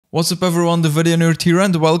What's up everyone, the Video Nerd here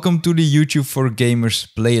and welcome to the YouTube for Gamers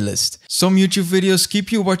playlist. Some YouTube videos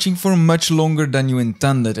keep you watching for much longer than you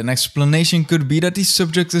intended. An explanation could be that the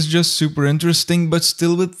subject is just super interesting, but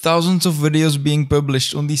still with thousands of videos being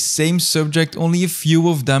published on the same subject, only a few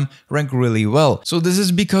of them rank really well. So this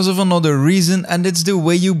is because of another reason, and it's the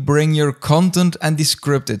way you bring your content and the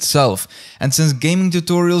script itself. And since gaming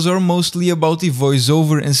tutorials are mostly about the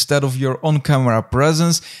voiceover instead of your on-camera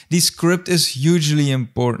presence, the script is hugely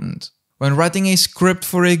important. When writing a script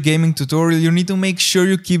for a gaming tutorial, you need to make sure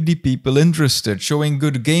you keep the people interested. Showing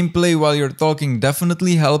good gameplay while you're talking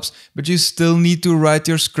definitely helps, but you still need to write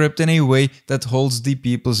your script in a way that holds the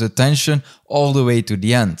people's attention all the way to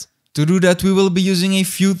the end. To do that, we will be using a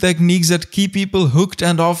few techniques that keep people hooked,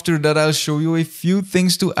 and after that I'll show you a few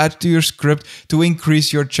things to add to your script to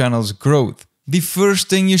increase your channel's growth. The first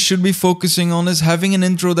thing you should be focusing on is having an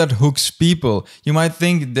intro that hooks people. You might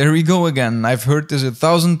think, there we go again, I've heard this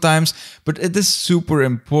 1,000 times, but it is super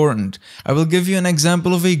important. I will give you an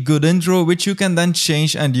example of a good intro which you can then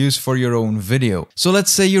change and use for your own video. So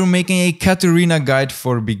let's say you're making a Katarina guide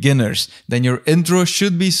for beginners, then your intro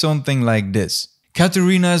should be something like this.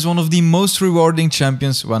 Katarina is one of the most rewarding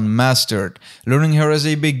champions when mastered. Learning her as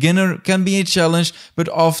a beginner can be a challenge, but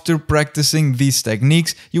after practicing these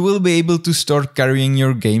techniques, you will be able to start carrying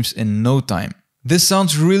your games in no time. This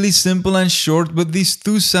sounds really simple and short, but these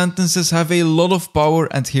two sentences have a lot of power,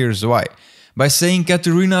 and here's why. By saying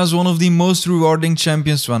Katarina is one of the most rewarding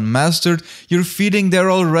champions when mastered, you're feeding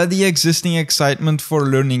their already existing excitement for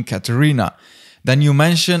learning Katarina. Then you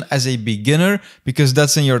mention as a beginner, because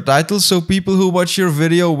that's in your title, so people who watch your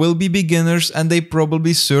video will be beginners and they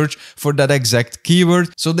probably search for that exact keyword,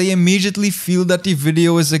 so they immediately feel that the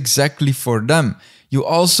video is exactly for them. You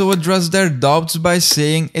also address their doubts by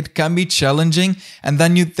saying it can be challenging, and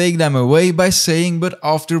then you take them away by saying, but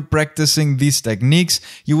after practicing these techniques,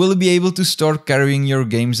 you will be able to start carrying your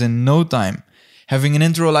games in no time. Having an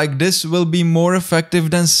intro like this will be more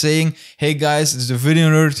effective than saying, hey guys, it's the Video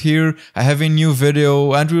Nerd here, I have a new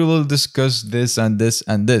video and we will discuss this and this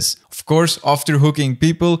and this. Of course, after hooking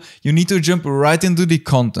people, you need to jump right into the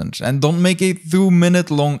content and don't make a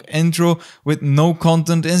 2-minute long intro with no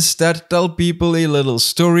content. Instead, tell people a little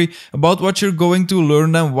story about what you're going to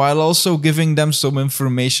learn them while also giving them some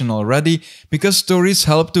information already, because stories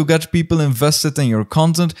help to get people invested in your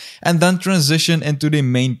content and then transition into the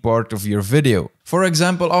main part of your video. For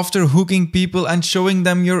example, after hooking people and showing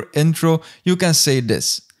them your intro, you can say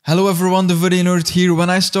this. Hello everyone, the Video Nerd here. When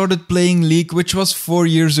I started playing League, which was 4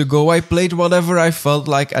 years ago, I played whatever I felt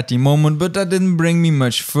like at the moment, but that didn't bring me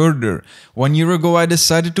much further. 1 year ago I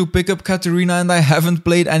decided to pick up Katarina and I haven't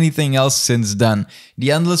played anything else since then.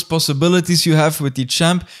 The endless possibilities you have with the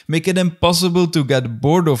champ make it impossible to get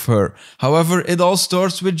bored of her. However, it all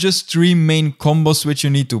starts with just 3 main combos which you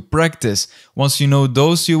need to practice. Once you know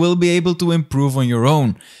those, you will be able to improve on your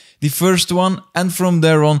own. The first one, and from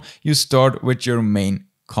there on, you start with your main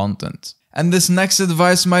content. And this next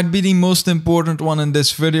advice might be the most important one in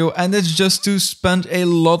this video, and it's just to spend a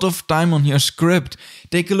lot of time on your script.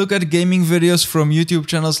 Take a look at gaming videos from YouTube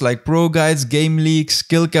channels like Pro Guides, Game League,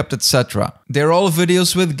 Skillcapped, etc. They're all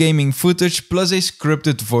videos with gaming footage plus a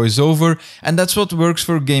scripted voiceover, and that's what works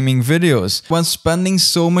for gaming videos. When spending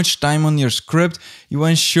so much time on your script, you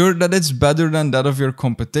ensure that it's better than that of your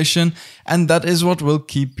competition, and that is what will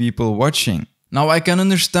keep people watching. Now I can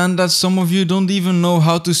understand that some of you don't even know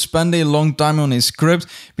how to spend a long time on a script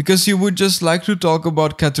because you would just like to talk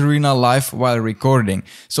about Katarina live while recording.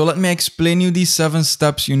 So let me explain you these 7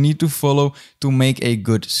 steps you need to follow to make a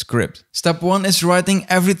good script. Step 1 is writing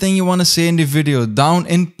everything you want to say in the video down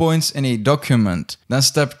in points in a document. Then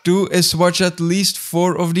step 2 is watch at least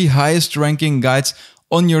 4 of the highest ranking guides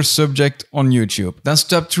on your subject on YouTube. Then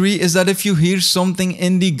step 3 is that if you hear something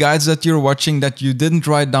in the guides that you're watching that you didn't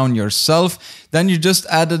write down yourself, then you just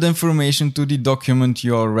added information to the document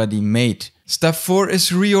you already made. Step 4 is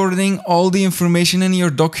reordering all the information in your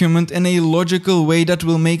document in a logical way that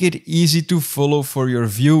will make it easy to follow for your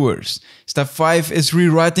viewers. Step 5 is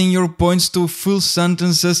rewriting your points to full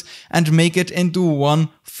sentences and make it into one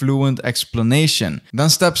fluent explanation. Then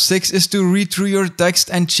step 6 is to read through your text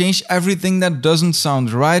and change everything that doesn't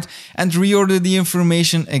sound right and reorder the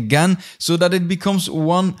information again so that it becomes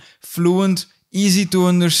one fluent, easy to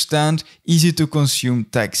understand, easy to consume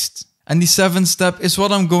text. And the 7th step is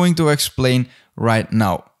what I'm going to explain right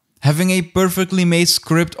now. Having a perfectly made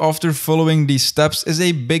script after following these steps is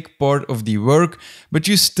a big part of the work, but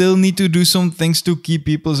you still need to do some things to keep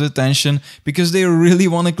people's attention because they really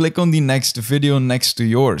want to click on the next video next to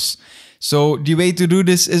yours. So the way to do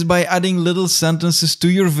this is by adding little sentences to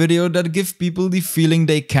your video that give people the feeling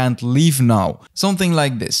they can't leave now. Something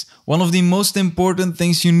like this. One of the most important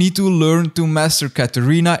things you need to learn to master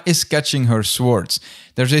Katarina is catching her swords.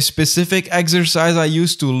 There's a specific exercise I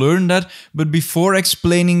used to learn that, but before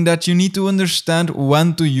explaining that you need to understand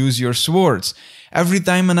when to use your swords. Every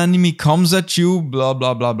time an enemy comes at you, blah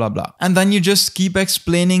blah blah blah blah. And then you just keep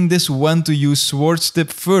explaining this when to use swords tip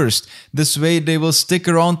first. This way they will stick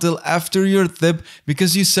around till after your tip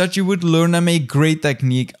because you said you would learn them a great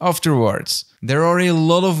technique afterwards. There are a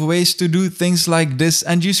lot of ways to do things like this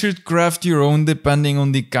and you should craft your own depending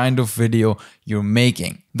on the kind of video you're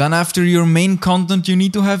making. Then after your main content you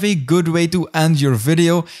need to have a good way to end your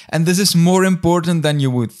video, and this is more important than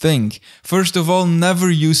you would think. First of all, never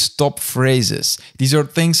use stop phrases. These are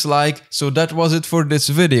things like, so that was it for this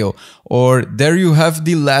video, or there you have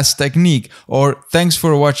the last technique, or thanks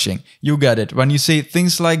for watching. You get it. When you say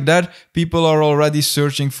things like that, people are already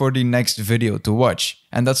searching for the next video to watch.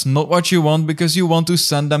 And that's not what you want because you want to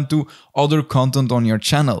send them to other content on your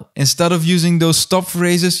channel. Instead of using those stop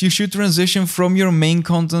phrases, you should transition from your main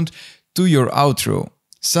content to your outro.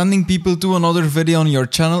 Sending people to another video on your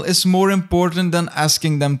channel is more important than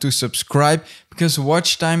asking them to subscribe because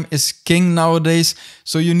watch time is king nowadays,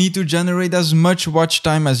 so you need to generate as much watch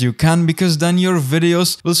time as you can because then your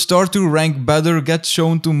videos will start to rank better, get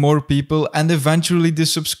shown to more people, and eventually the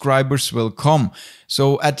subscribers will come.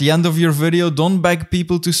 So at the end of your video, don't beg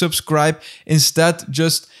people to subscribe. Instead,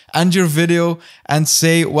 just end your video and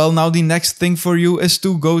say, well, now the next thing for you is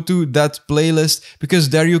to go to that playlist because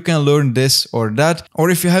there you can learn this or that. Or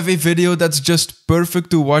if you have a video that's just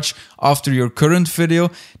perfect to watch after your current video,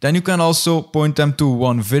 then you can also point them to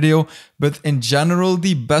one video. But in general,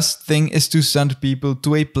 the best thing is to send people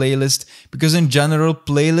to a playlist because in general,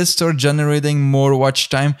 playlists are generating more watch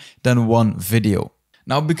time than one video.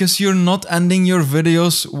 Now, because you're not ending your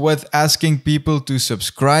videos with asking people to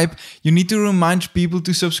subscribe, you need to remind people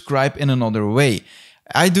to subscribe in another way.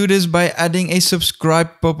 I do this by adding a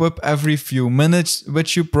subscribe pop-up every few minutes,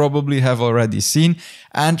 which you probably have already seen,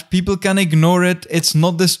 and people can ignore it, it's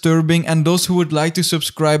not disturbing, and those who would like to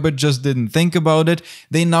subscribe but just didn't think about it,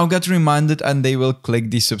 they now get reminded and they will click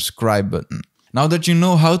the subscribe button. Now that you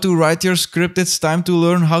know how to write your script, it's time to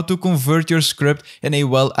learn how to convert your script in a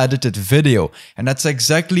well-edited video. And that's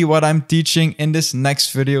exactly what I'm teaching in this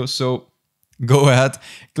next video, so go ahead,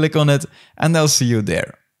 click on it, and I'll see you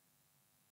there.